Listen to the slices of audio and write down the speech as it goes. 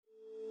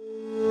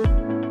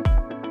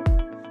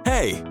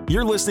Hey,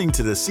 you're listening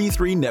to the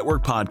C3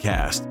 Network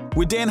Podcast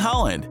with Dan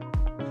Holland.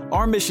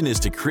 Our mission is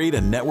to create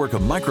a network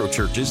of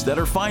microchurches that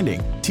are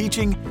finding,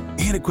 teaching,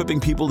 and equipping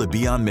people to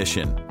be on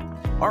mission.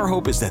 Our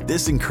hope is that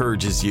this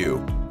encourages you.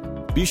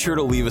 Be sure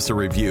to leave us a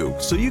review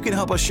so you can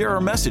help us share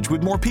our message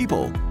with more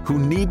people who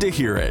need to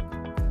hear it.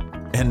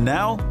 And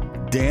now,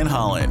 Dan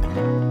Holland.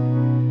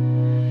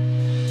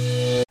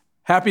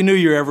 Happy New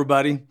Year,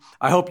 everybody.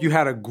 I hope you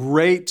had a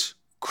great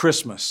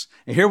Christmas.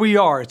 And here we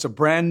are. It's a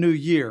brand new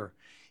year.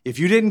 If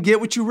you didn't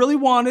get what you really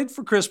wanted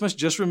for Christmas,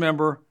 just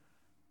remember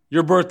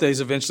your birthday's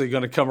eventually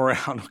going to come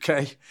around,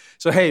 okay?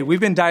 So, hey,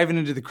 we've been diving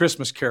into the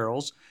Christmas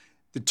carols.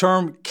 The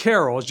term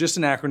carol is just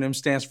an acronym,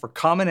 stands for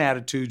Common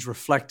Attitudes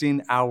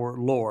Reflecting Our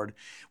Lord.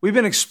 We've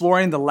been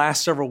exploring the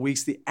last several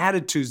weeks the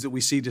attitudes that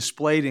we see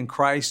displayed in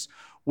Christ,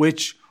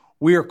 which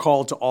we are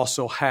called to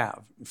also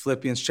have.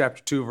 Philippians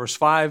chapter 2, verse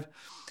 5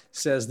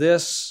 says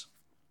this: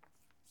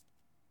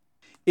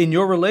 in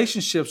your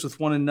relationships with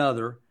one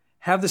another,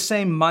 have the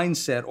same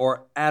mindset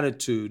or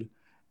attitude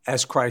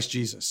as Christ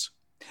Jesus.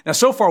 Now,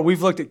 so far,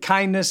 we've looked at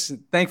kindness,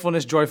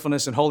 thankfulness,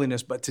 joyfulness, and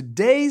holiness, but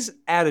today's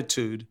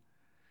attitude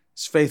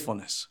is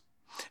faithfulness.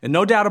 And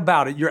no doubt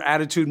about it, your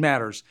attitude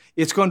matters.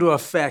 It's going to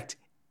affect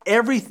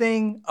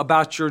everything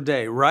about your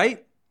day,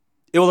 right?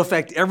 It will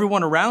affect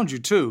everyone around you,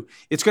 too.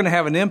 It's going to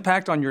have an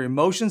impact on your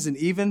emotions and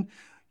even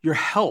your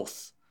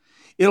health.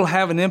 It'll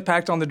have an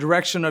impact on the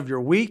direction of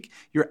your week.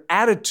 Your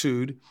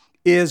attitude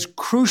is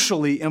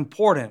crucially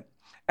important.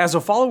 As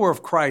a follower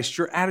of Christ,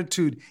 your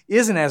attitude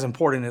isn't as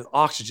important as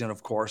oxygen,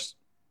 of course,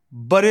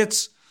 but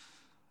it's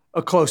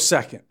a close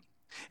second.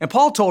 And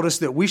Paul told us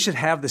that we should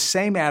have the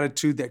same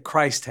attitude that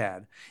Christ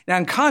had. Now,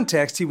 in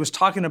context, he was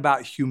talking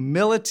about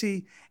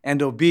humility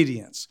and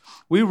obedience.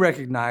 We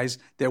recognize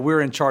that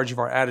we're in charge of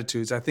our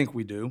attitudes. I think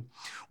we do.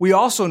 We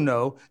also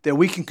know that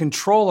we can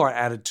control our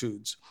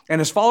attitudes.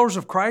 And as followers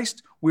of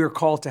Christ, we are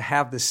called to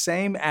have the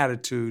same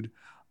attitude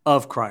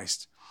of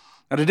Christ.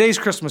 Now, today's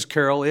Christmas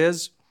carol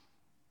is,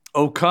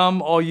 "O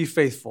Come, All Ye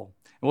Faithful."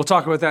 And we'll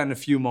talk about that in a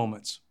few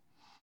moments.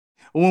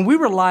 When we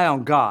rely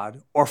on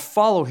God or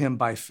follow Him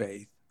by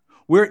faith,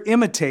 we're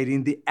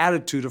imitating the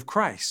attitude of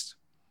Christ.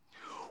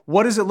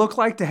 What does it look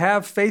like to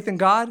have faith in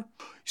God?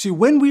 See,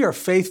 when we are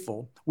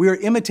faithful, we are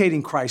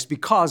imitating Christ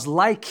because,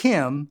 like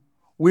Him,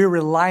 we're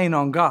relying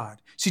on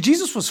God. See,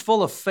 Jesus was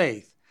full of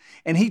faith,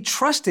 and He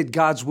trusted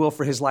God's will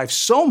for His life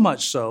so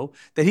much so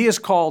that He is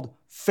called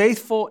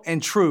faithful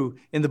and true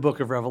in the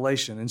book of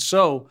Revelation. And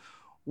so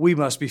we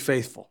must be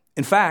faithful.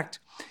 In fact,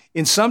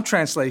 in some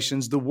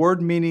translations, the word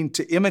meaning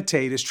to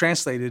imitate is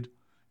translated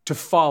to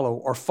follow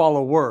or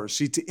followers.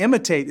 See, to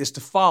imitate is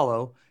to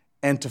follow,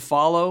 and to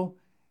follow,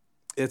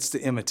 it's to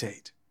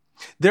imitate.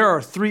 There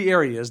are three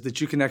areas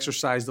that you can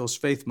exercise those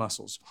faith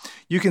muscles.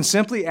 You can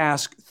simply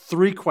ask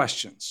three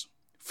questions.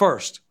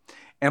 First,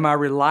 am I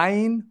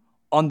relying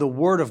on the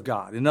Word of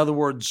God? In other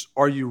words,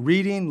 are you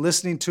reading,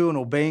 listening to, and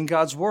obeying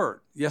God's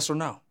Word? Yes or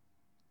no?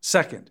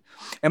 Second,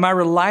 am I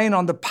relying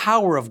on the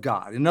power of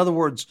God? In other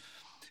words,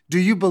 do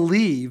you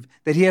believe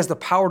that He has the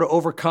power to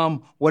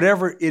overcome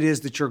whatever it is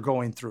that you're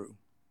going through?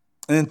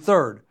 And then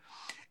third,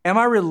 am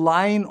I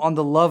relying on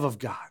the love of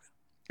God?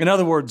 In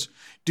other words,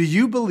 do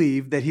you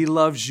believe that He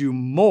loves you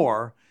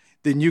more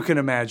than you can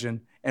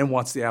imagine and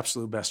wants the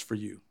absolute best for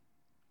you?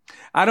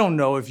 I don't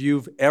know if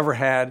you've ever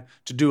had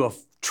to do a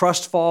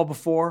trust fall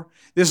before.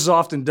 This is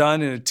often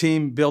done in a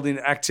team building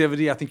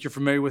activity. I think you're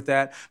familiar with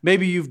that.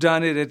 Maybe you've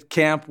done it at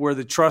camp where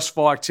the trust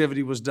fall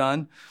activity was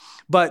done.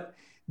 But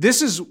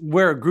this is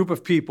where a group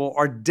of people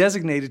are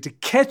designated to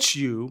catch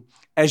you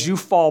as you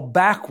fall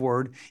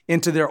backward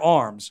into their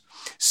arms.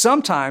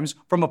 Sometimes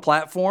from a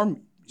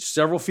platform,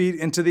 several feet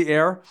into the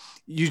air,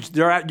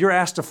 you're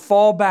asked to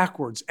fall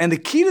backwards. And the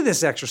key to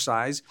this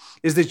exercise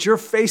is that you're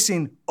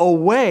facing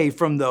away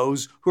from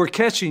those who are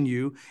catching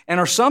you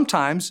and are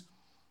sometimes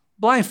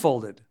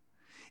blindfolded.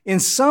 In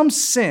some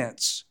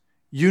sense,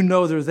 you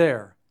know they're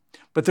there.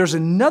 But there's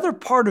another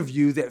part of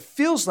you that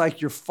feels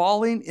like you're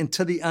falling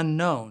into the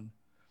unknown.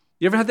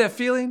 You ever had that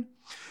feeling?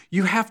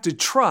 You have to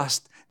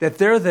trust that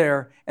they're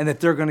there and that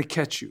they're going to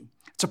catch you.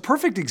 It's a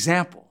perfect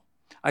example,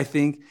 I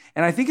think,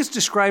 and I think it's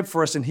described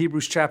for us in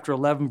Hebrews chapter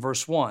 11,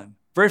 verse 1.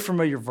 Very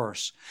familiar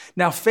verse.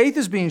 Now, faith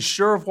is being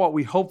sure of what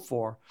we hope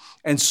for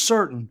and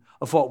certain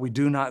of what we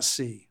do not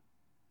see.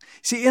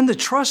 See, in the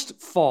trust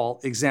fall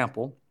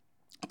example,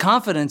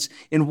 confidence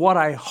in what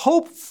I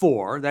hope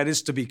for, that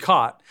is to be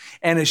caught,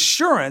 and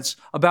assurance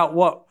about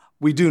what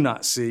we do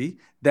not see,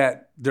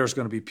 that there's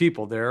going to be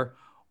people there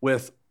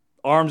with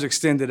arms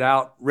extended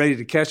out, ready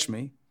to catch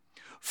me.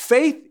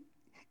 Faith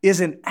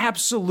is an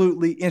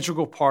absolutely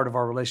integral part of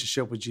our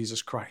relationship with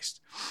Jesus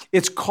Christ.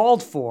 It's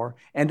called for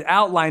and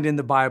outlined in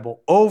the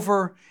Bible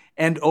over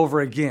and over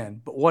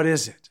again. But what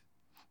is it?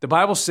 The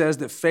Bible says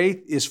that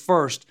faith is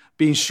first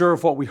being sure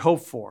of what we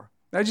hope for.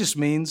 That just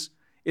means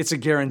it's a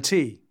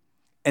guarantee.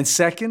 And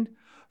second,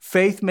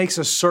 faith makes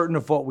us certain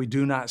of what we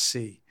do not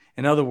see.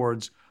 In other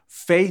words,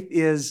 faith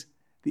is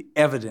the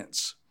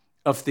evidence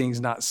of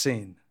things not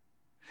seen.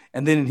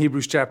 And then in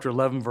Hebrews chapter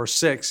 11, verse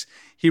 6,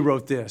 he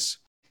wrote this: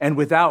 And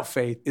without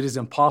faith, it is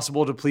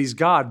impossible to please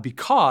God,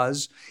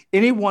 because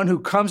anyone who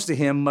comes to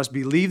him must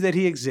believe that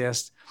he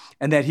exists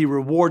and that he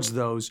rewards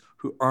those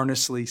who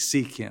earnestly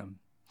seek him.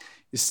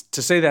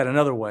 To say that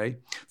another way,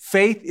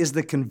 faith is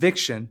the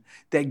conviction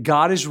that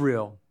God is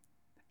real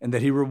and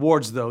that he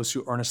rewards those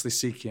who earnestly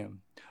seek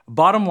him.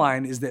 Bottom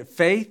line is that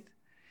faith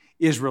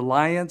is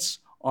reliance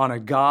on a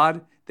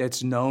God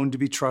that's known to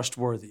be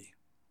trustworthy.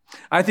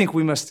 I think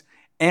we must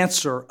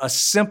answer a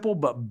simple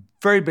but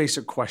very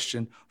basic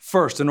question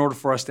first in order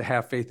for us to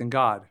have faith in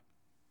God.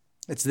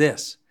 It's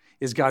this: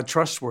 is God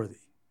trustworthy?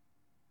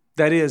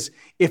 That is,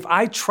 if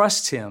I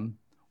trust him,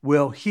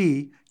 will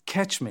he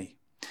catch me?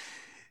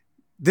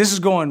 This is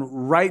going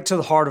right to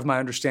the heart of my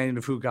understanding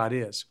of who God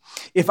is.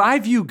 If I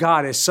view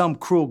God as some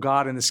cruel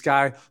God in the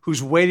sky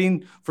who's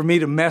waiting for me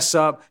to mess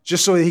up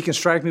just so that he can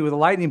strike me with a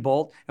lightning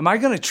bolt, am I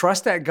going to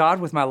trust that God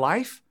with my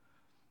life?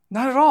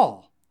 Not at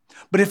all.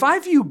 But if I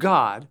view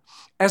God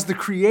as the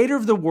creator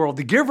of the world,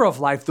 the giver of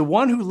life, the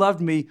one who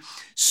loved me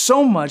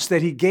so much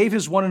that he gave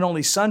his one and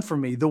only son for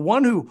me, the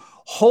one who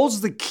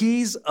holds the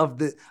keys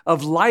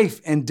of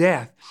life and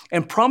death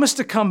and promised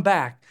to come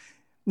back,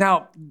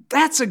 now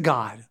that's a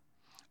God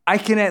I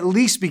can at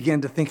least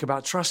begin to think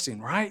about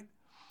trusting, right?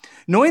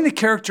 Knowing the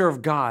character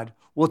of God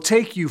will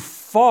take you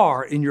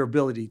far in your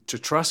ability to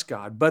trust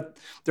God, but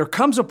there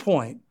comes a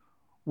point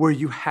where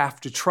you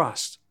have to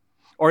trust.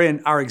 Or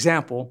in our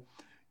example,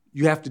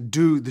 you have to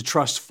do the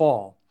trust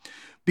fall.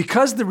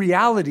 Because the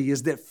reality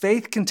is that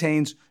faith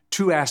contains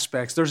two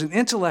aspects. There's an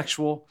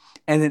intellectual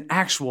and an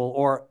actual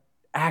or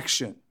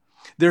action.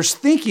 There's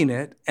thinking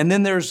it, and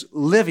then there's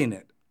living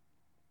it.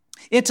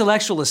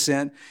 Intellectual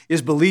assent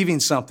is believing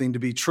something to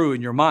be true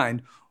in your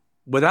mind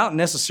without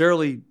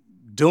necessarily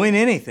doing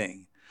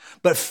anything.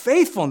 But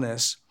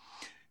faithfulness,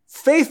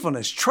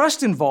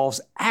 trust involves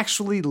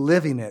actually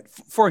living it.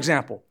 For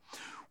example,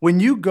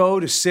 when you go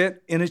to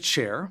sit in a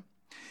chair,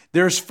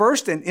 there's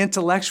first an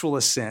intellectual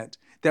assent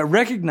that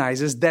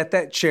recognizes that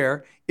that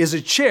chair is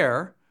a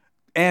chair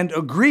and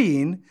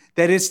agreeing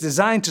that it's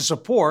designed to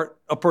support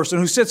a person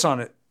who sits on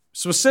it,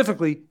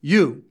 specifically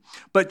you.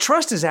 But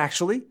trust is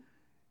actually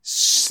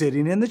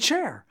sitting in the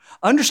chair.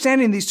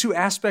 Understanding these two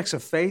aspects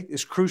of faith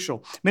is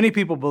crucial. Many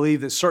people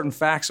believe that certain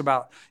facts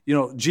about,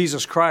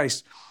 Jesus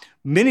Christ,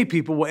 many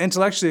people will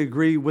intellectually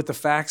agree with the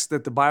facts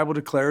that the Bible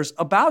declares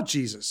about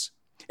Jesus.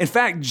 In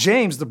fact,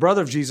 James, the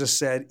brother of Jesus,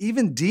 said,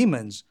 even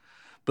demons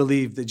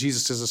believe that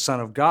Jesus is the Son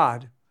of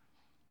God.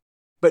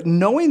 But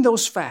knowing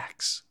those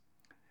facts,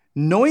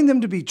 knowing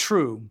them to be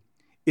true,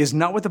 is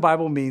not what the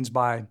Bible means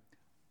by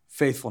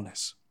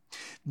faithfulness.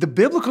 The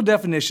biblical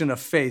definition of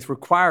faith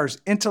requires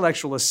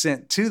intellectual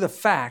assent to the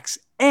facts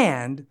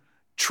and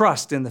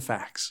trust in the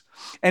facts.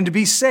 And to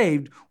be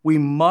saved, we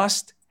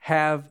must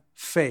have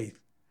faith.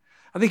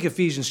 I think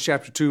Ephesians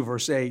chapter 2,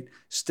 verse 8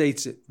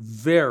 states it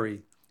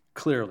very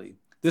clearly.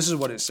 This is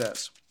what it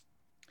says.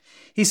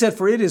 He said,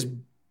 "For it is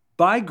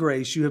by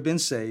grace you have been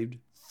saved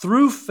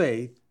through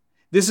faith.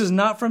 This is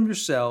not from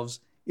yourselves.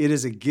 It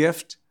is a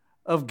gift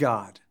of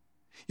God."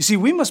 You see,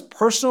 we must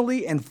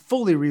personally and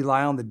fully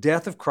rely on the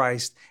death of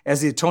Christ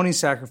as the atoning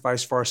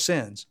sacrifice for our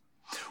sins.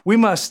 We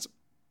must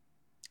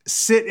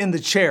sit in the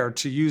chair,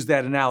 to use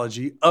that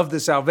analogy, of the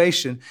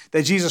salvation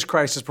that Jesus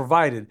Christ has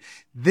provided.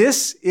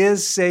 This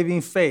is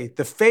saving faith.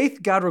 The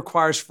faith God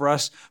requires for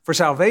us for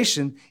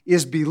salvation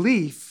is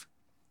belief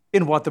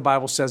in what the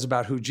Bible says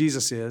about who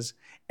Jesus is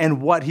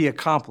and what he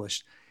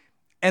accomplished,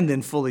 and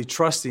then fully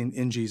trusting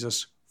in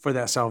Jesus for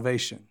that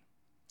salvation.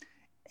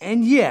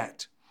 And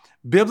yet,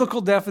 biblical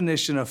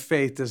definition of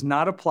faith does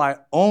not apply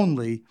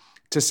only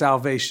to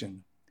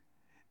salvation.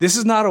 This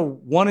is not a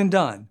one and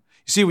done.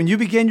 You see, when you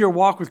begin your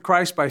walk with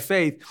Christ by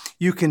faith,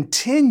 you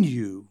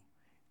continue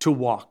to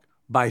walk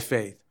by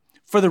faith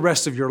for the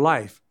rest of your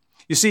life.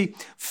 You see,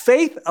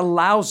 faith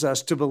allows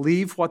us to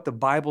believe what the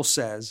Bible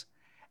says,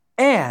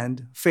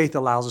 and faith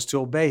allows us to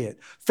obey it.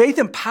 Faith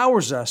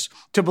empowers us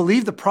to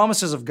believe the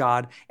promises of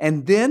God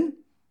and then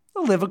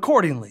live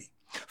accordingly.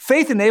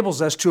 Faith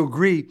enables us to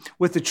agree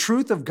with the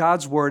truth of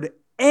God's word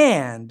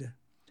and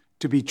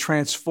to be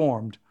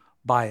transformed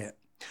by it.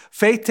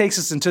 Faith takes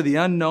us into the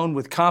unknown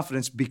with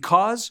confidence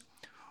because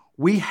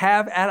we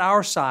have at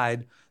our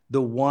side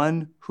the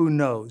one who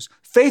knows.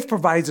 Faith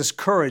provides us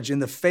courage in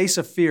the face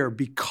of fear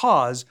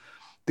because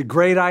the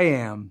great I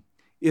am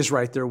is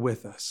right there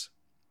with us.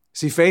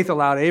 See, faith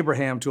allowed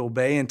Abraham to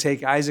obey and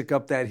take Isaac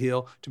up that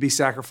hill to be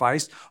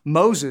sacrificed.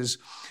 Moses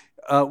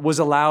was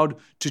allowed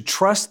to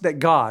trust that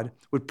God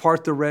would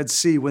part the Red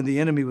Sea when the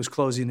enemy was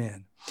closing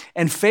in.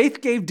 And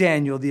faith gave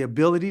Daniel the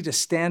ability to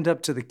stand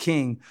up to the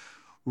king,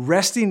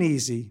 resting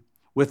easy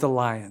with the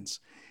lions.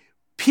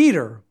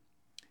 Peter,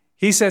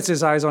 he sets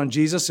his eyes on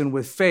Jesus, and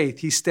with faith,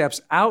 he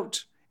steps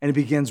out and he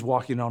begins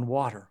walking on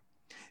water.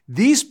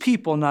 These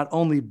people not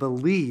only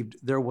believed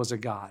there was a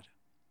God,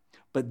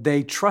 but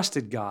they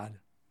trusted God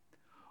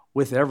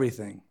with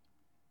everything.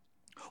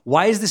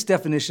 Why is this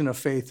definition of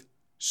faith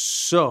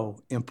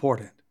so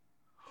important?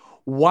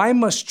 Why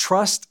must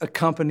trust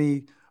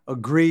accompany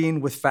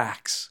agreeing with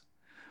facts?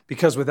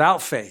 Because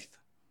without faith,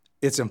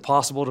 it's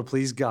impossible to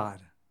please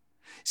God.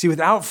 See,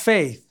 without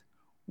faith,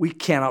 we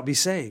cannot be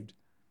saved.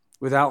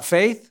 Without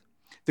faith,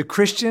 the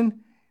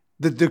Christian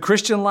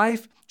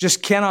life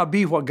just cannot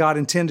be what God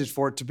intended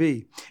for it to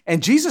be.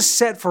 And Jesus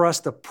set for us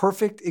the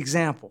perfect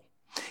example.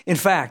 In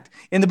fact,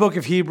 in the book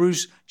of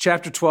Hebrews,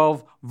 chapter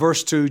 12,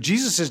 verse 2,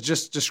 Jesus is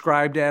just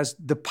described as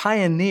the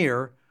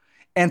pioneer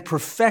and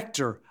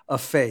perfecter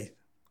of faith.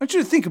 I want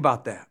you to think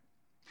about that.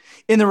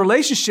 In the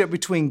relationship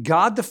between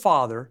God the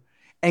Father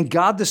and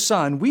God the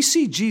Son, we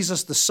see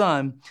Jesus the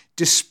Son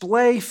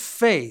display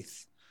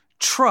faith,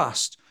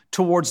 trust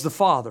towards the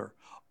Father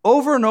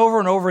over and over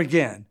and over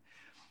again.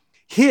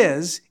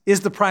 His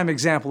is the prime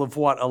example of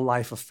what a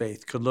life of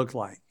faith could look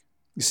like.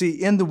 You see,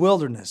 in the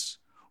wilderness,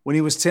 when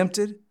he was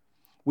tempted,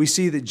 we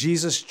see that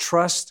Jesus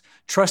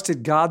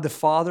trusted God the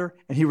Father,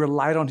 and he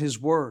relied on his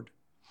word.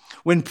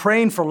 When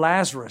praying for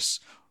Lazarus,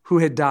 who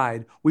had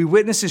died, we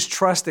witness his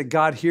trust that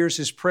God hears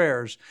his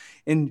prayers.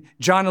 In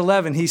John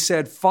 11, he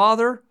said,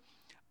 "Father,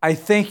 I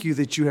thank you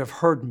that you have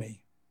heard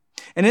me."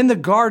 And in the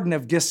Garden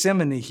of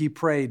Gethsemane, he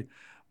prayed,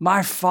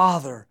 "My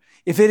Father,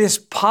 if it is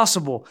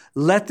possible,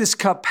 let this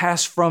cup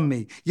pass from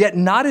me, yet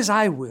not as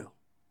I will,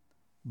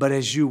 but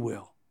as you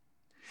will."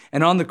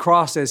 And on the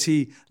cross, as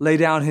he laid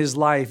down his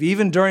life,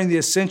 even during the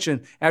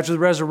ascension after the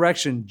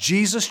resurrection,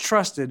 Jesus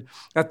trusted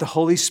that the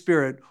Holy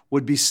Spirit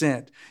would be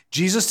sent.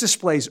 Jesus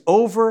displays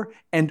over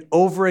and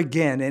over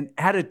again an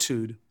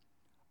attitude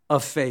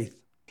of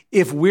faith.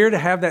 If we're to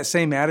have that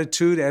same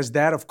attitude as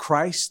that of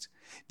Christ,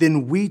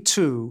 then we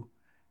too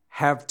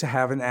have to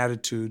have an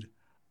attitude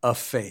of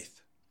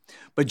faith.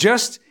 But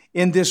just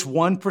in this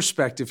one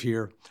perspective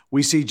here,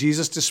 we see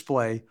Jesus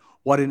display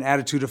what an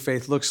attitude of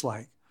faith looks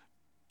like.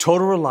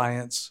 Total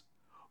reliance,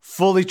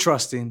 fully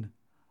trusting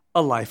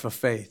a life of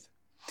faith.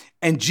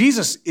 And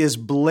Jesus is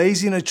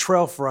blazing a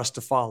trail for us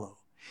to follow.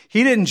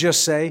 He didn't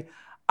just say,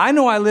 "I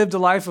know I lived a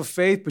life of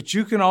faith, but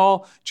you can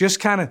all just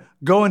kind of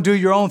go and do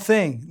your own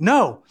thing."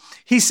 No,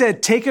 he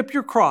said, "Take up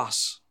your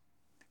cross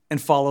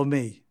and follow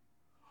me."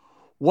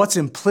 What's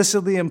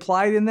implicitly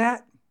implied in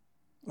that?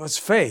 Well, it's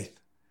faith.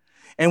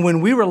 And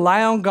when we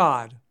rely on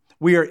God,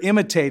 we are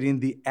imitating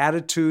the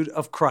attitude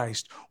of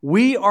Christ.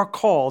 We are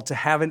called to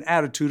have an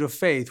attitude of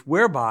faith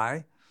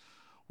whereby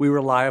we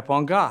rely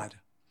upon God,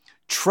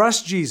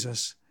 trust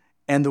Jesus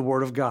and the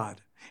Word of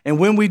God. And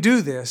when we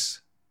do this,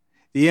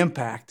 the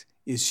impact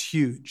is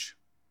huge.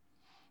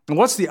 And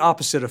what's the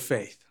opposite of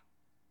faith?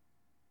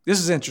 This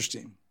is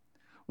interesting.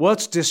 Well,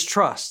 it's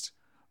distrust,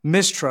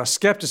 mistrust,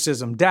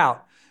 skepticism,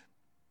 doubt,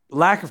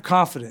 lack of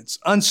confidence,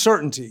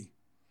 uncertainty,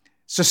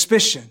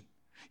 suspicion.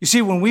 You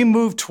see, when we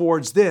move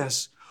towards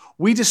this,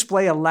 we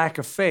display a lack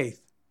of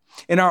faith.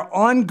 In our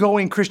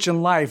ongoing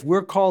Christian life,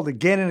 we're called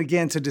again and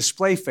again to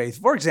display faith.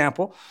 For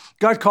example,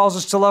 God calls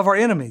us to love our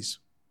enemies.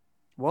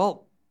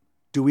 Well,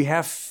 do we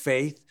have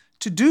faith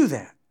to do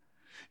that?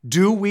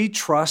 Do we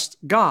trust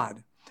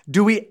God?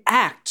 Do we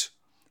act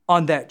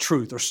on that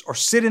truth or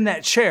sit in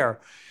that chair?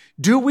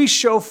 Do we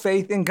show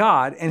faith in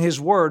God and His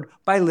Word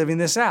by living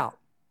this out?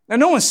 Now,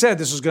 no one said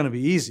this was going to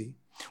be easy.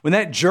 When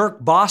that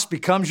jerk boss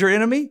becomes your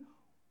enemy,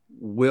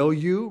 will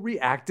you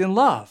react in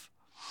love?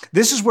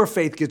 This is where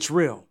faith gets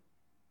real.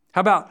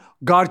 How about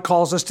God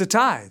calls us to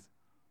tithe?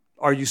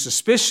 Are you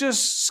suspicious,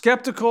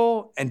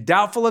 skeptical, and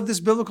doubtful of this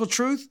biblical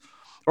truth?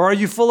 Or are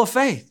you full of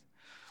faith?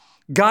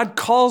 God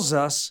calls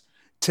us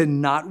to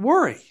not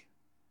worry.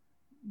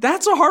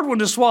 That's a hard one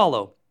to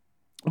swallow.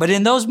 But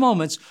in those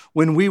moments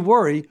when we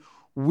worry,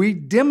 we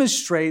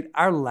demonstrate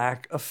our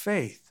lack of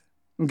faith.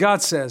 And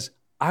God says,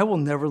 "I will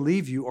never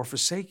leave you or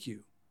forsake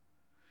you."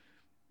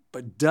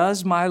 But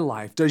does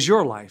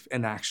your life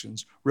and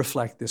actions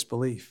reflect this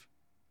belief?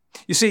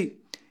 You see,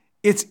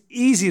 it's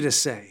easy to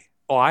say,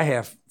 "Oh, I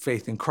have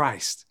faith in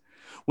Christ,"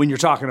 when you're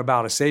talking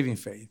about a saving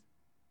faith.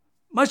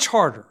 Much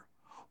harder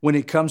when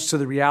it comes to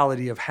the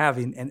reality of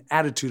having an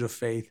attitude of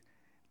faith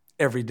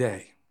every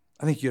day.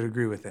 I think you'd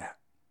agree with that.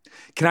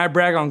 Can I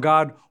brag on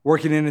God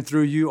working in and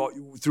through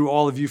you, through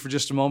all of you for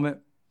just a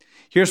moment?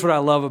 Here's what I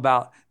love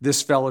about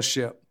this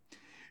fellowship.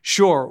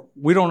 Sure,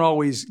 we don't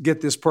always get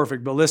this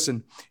perfect, but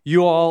listen,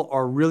 you all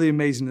are really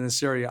amazing in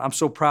this area. I'm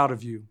so proud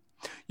of you.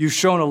 You've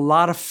shown a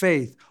lot of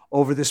faith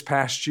over this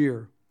past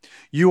year.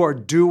 You are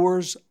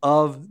doers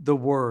of the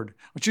Word.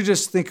 I want you to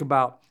just think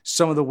about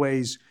some of the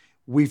ways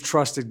we've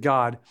trusted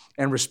God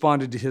and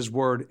responded to His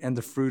Word and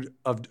the fruit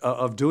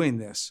of doing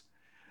this.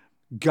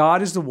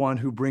 God is the one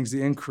who brings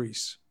the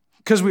increase.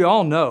 Because we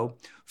all know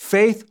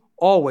faith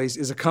always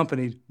is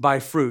accompanied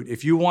by fruit.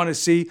 If you want to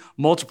see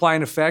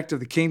multiplying effect of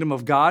the kingdom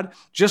of God,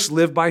 just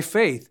live by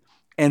faith,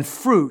 and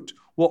fruit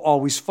will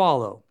always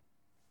follow.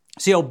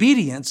 See,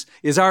 obedience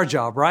is our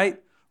job,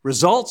 right?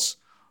 Results,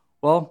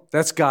 well,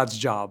 that's God's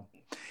job.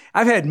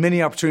 I've had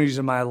many opportunities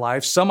in my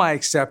life. Some I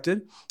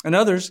accepted, and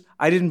others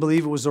I didn't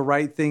believe it was the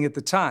right thing at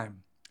the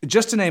time.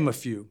 Just to name a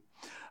few,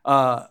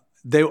 I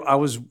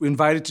was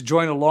invited to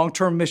join a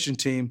long-term mission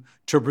team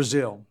to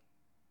Brazil.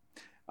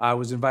 I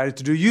was invited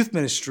to do youth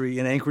ministry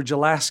in Anchorage,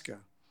 Alaska.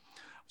 I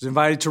was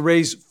invited to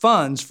raise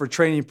funds for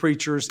training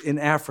preachers in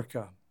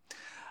Africa.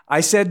 I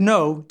said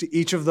no to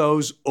each of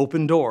those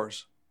open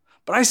doors,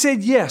 But I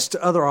said yes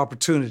to other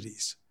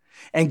opportunities,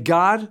 and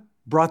God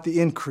brought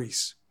the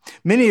increase.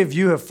 Many of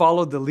you have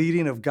followed the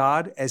leading of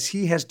God as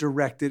He has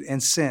directed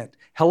and sent.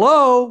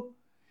 Hello?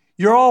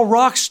 You're all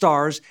rock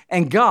stars,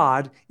 and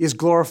God is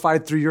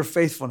glorified through your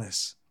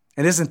faithfulness.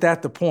 And isn't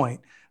that the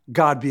point?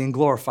 God being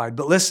glorified.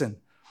 But listen,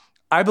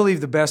 I believe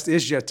the best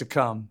is yet to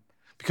come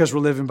because we're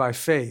living by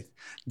faith.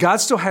 God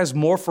still has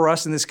more for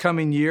us in this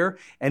coming year,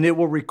 and it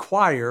will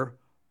require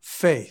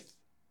faith.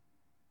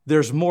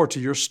 There's more to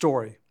your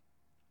story.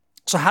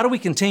 So how do we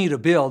continue to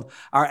build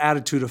our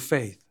attitude of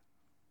faith?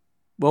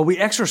 Well, we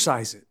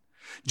exercise it.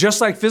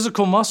 Just like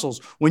physical muscles,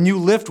 when you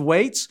lift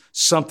weights,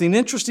 something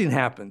interesting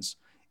happens.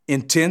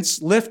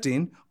 Intense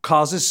lifting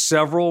causes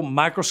several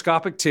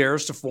microscopic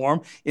tears to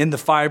form in the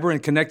fiber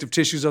and connective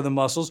tissues of the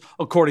muscles,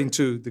 according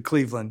to the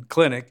Cleveland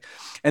Clinic.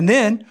 And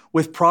then,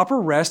 with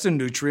proper rest and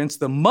nutrients,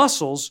 the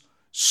muscles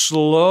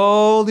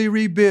slowly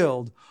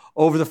rebuild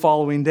over the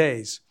following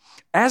days.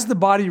 As the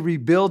body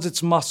rebuilds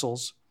its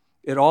muscles,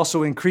 it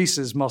also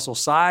increases muscle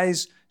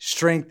size,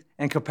 strength,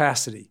 and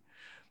capacity.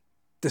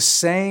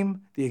 The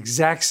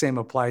exact same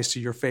applies to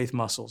your faith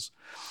muscles.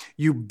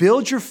 You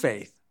build your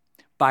faith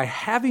by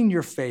having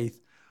your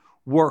faith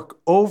work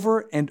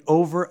over and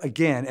over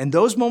again. And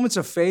those moments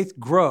of faith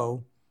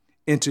grow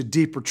into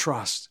deeper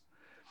trust.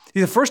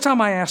 The first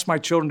time I asked my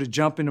children to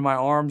jump into my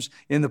arms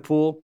in the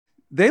pool,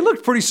 they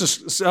looked pretty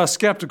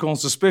skeptical and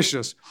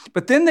suspicious.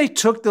 But then they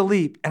took the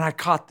leap and I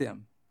caught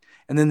them.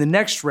 And then the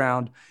next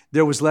round,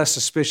 there was less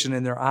suspicion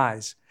in their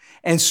eyes.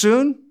 And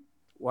soon,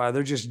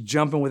 they're just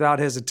jumping without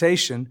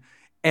hesitation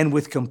and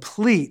with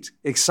complete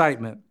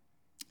excitement.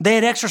 They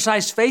had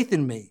exercised faith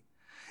in me.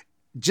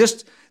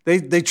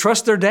 They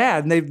trust their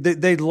dad, and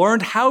they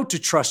learned how to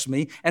trust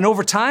me. And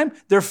over time,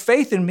 their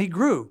faith in me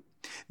grew.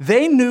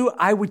 They knew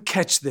I would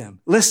catch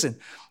them. Listen,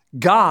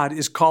 God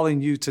is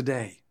calling you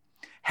today.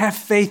 Have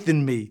faith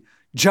in me.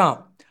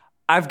 Jump.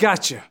 I've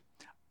got you.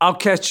 I'll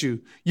catch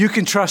you. You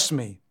can trust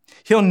me.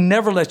 He'll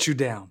never let you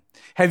down.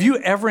 Have you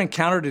ever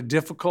encountered a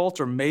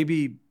difficult or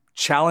maybe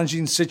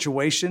challenging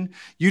situation?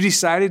 You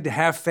decided to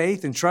have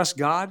faith and trust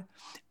God.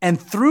 And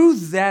through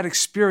that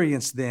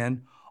experience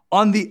then,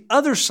 on the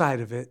other side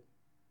of it,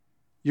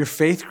 your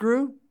faith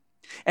grew.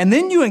 And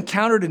then you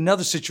encountered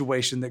another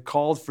situation that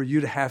called for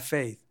you to have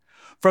faith.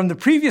 From the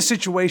previous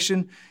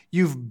situation,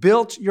 you've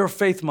built your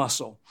faith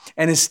muscle.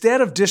 And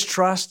instead of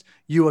distrust,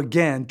 you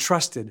again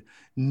trusted,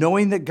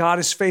 knowing that God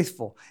is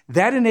faithful.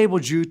 That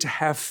enabled you to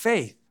have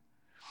faith.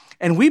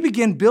 And we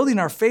begin building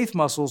our faith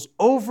muscles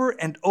over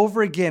and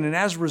over again. And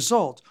as a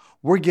result,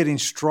 we're getting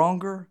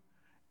stronger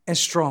and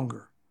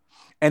stronger.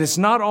 And it's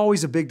not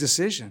always a big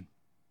decision.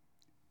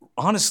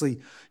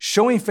 Honestly,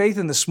 showing faith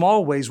in the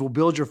small ways will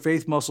build your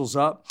faith muscles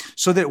up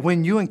so that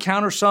when you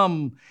encounter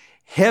some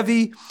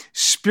heavy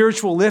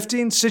spiritual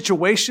lifting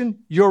situation,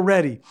 you're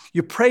ready.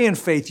 You pray in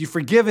faith, you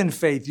forgive in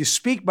faith, you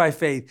speak by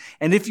faith.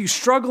 And if you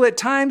struggle at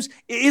times,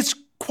 it's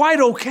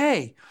quite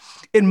okay.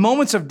 In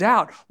moments of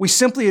doubt, we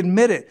simply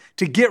admit it.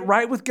 To get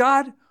right with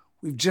God,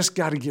 we've just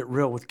got to get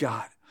real with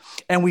God.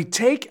 And we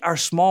take our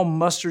small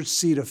mustard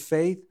seed of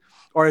faith,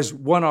 or as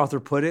one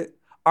author put it,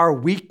 our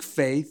weak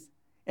faith,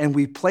 and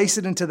we place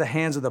it into the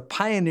hands of the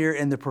pioneer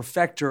and the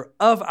perfecter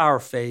of our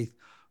faith,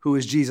 who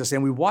is Jesus.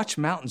 And we watch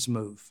mountains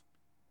move.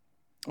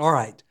 All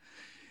right.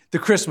 The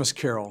Christmas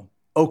carol,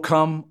 "O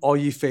Come, All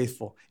Ye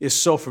Faithful," is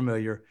so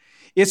familiar.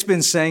 It's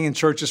been sang in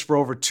churches for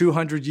over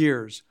 200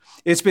 years.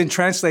 It's been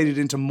translated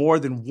into more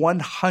than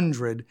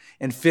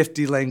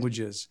 150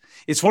 languages.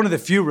 It's one of the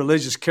few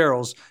religious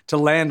carols to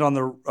land on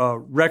the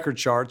record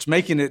charts,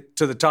 making it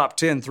to the top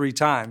 10 3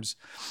 times.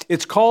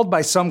 It's called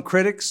by some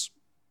critics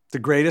the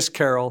greatest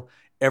carol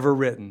ever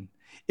written.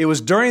 It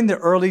was during the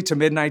early to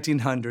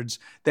mid-1900s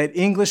that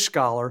English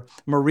scholar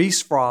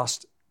Maurice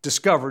Frost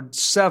discovered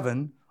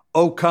 7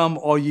 "O Come,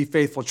 All Ye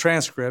Faithful"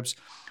 transcripts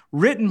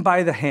written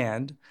by the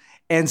hand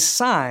and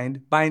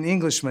signed by an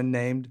Englishman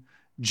named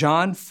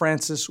John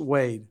Francis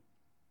Wade.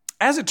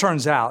 As it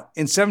turns out,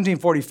 in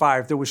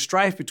 1745, there was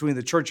strife between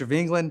the Church of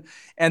England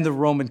and the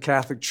Roman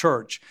Catholic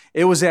Church.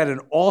 It was at an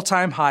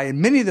all-time high,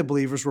 and many of the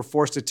believers were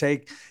forced to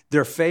take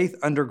their faith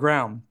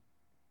underground.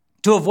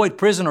 To avoid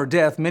prison or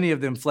death, many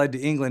of them fled to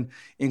England,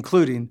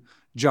 including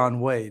John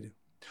Wade.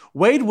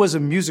 Wade was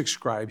a music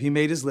scribe. He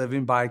made his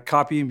living by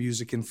copying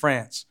music in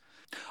France.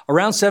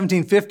 Around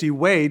 1750,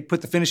 Wade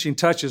put the finishing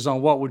touches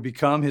on what would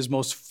become his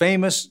most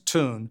famous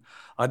tune,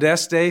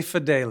 Adeste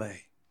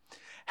Fidele.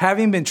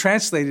 Having been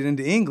translated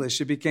into English,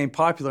 it became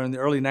popular in the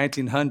early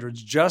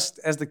 1900s, just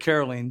as the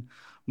caroling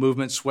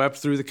movement swept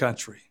through the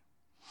country.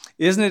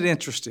 Isn't it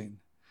interesting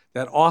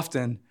that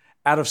often,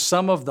 out of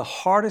some of the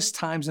hardest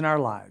times in our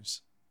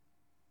lives,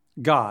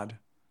 God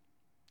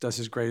does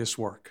His greatest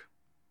work?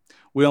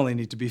 We only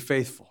need to be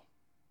faithful.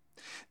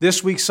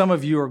 This week, some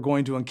of you are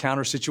going to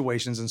encounter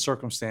situations and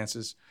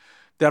circumstances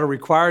that will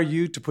require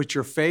you to put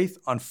your faith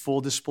on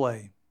full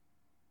display.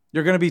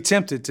 You're going to be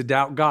tempted to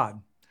doubt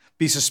God,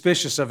 be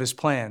suspicious of His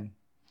plan,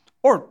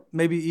 or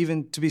maybe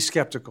even to be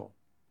skeptical.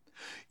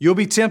 You'll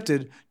be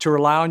tempted to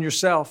rely on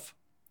yourself.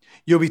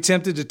 You'll be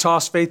tempted to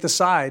toss faith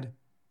aside.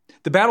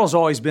 The battle's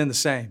always been the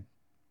same.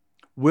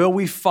 Will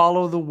we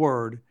follow the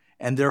word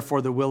and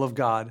therefore the will of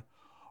God,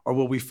 or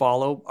will we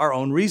follow our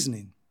own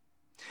reasoning?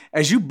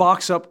 As you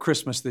box up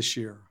Christmas this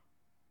year,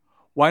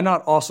 why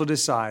not also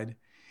decide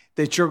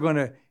that you're going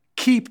to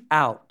keep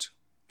out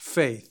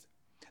faith,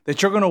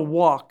 that you're going to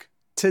walk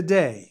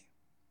today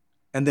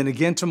and then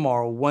again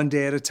tomorrow, one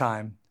day at a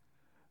time,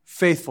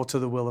 faithful to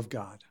the will of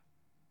God?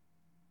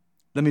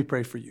 Let me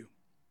pray for you.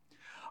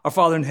 Our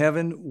Father in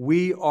heaven,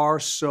 we are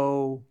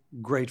so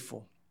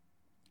grateful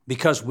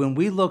because when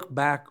we look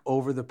back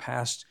over the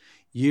past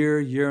year,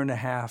 year and a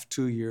half,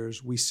 2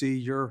 years, we see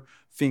your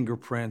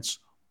fingerprints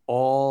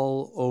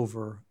all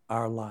over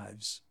our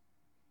lives.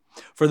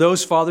 For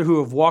those, Father, who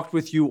have walked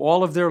with you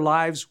all of their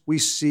lives, we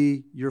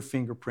see your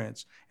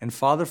fingerprints. And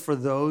Father, for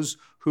those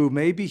who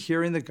may be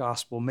hearing the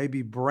gospel, may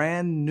be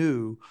brand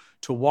new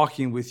to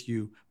walking with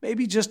you,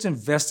 maybe just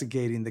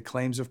investigating the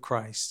claims of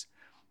Christ,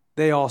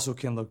 they also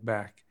can look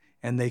back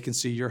and they can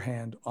see your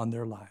hand on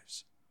their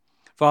lives.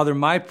 Father,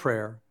 my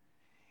prayer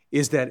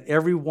is that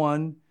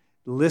everyone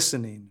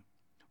listening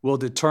will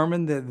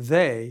determine that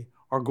they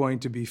are going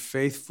to be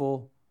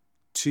faithful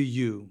to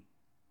you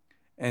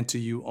and to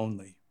you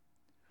only.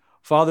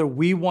 Father,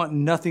 we want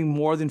nothing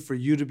more than for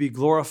you to be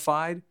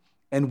glorified,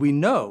 and we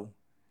know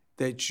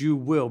that you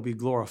will be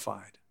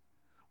glorified.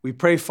 We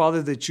pray,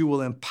 Father, that you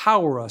will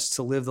empower us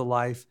to live the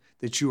life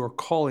that you are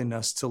calling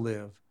us to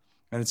live.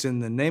 And it's in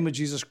the name of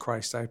Jesus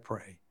Christ I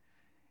pray.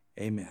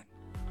 Amen.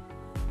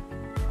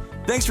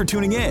 Thanks for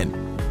tuning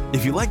in.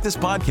 If you like this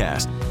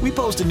podcast, we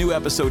post a new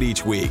episode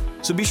each week,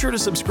 so be sure to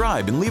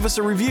subscribe and leave us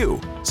a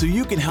review so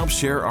you can help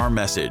share our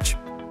message.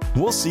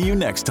 We'll see you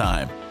next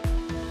time.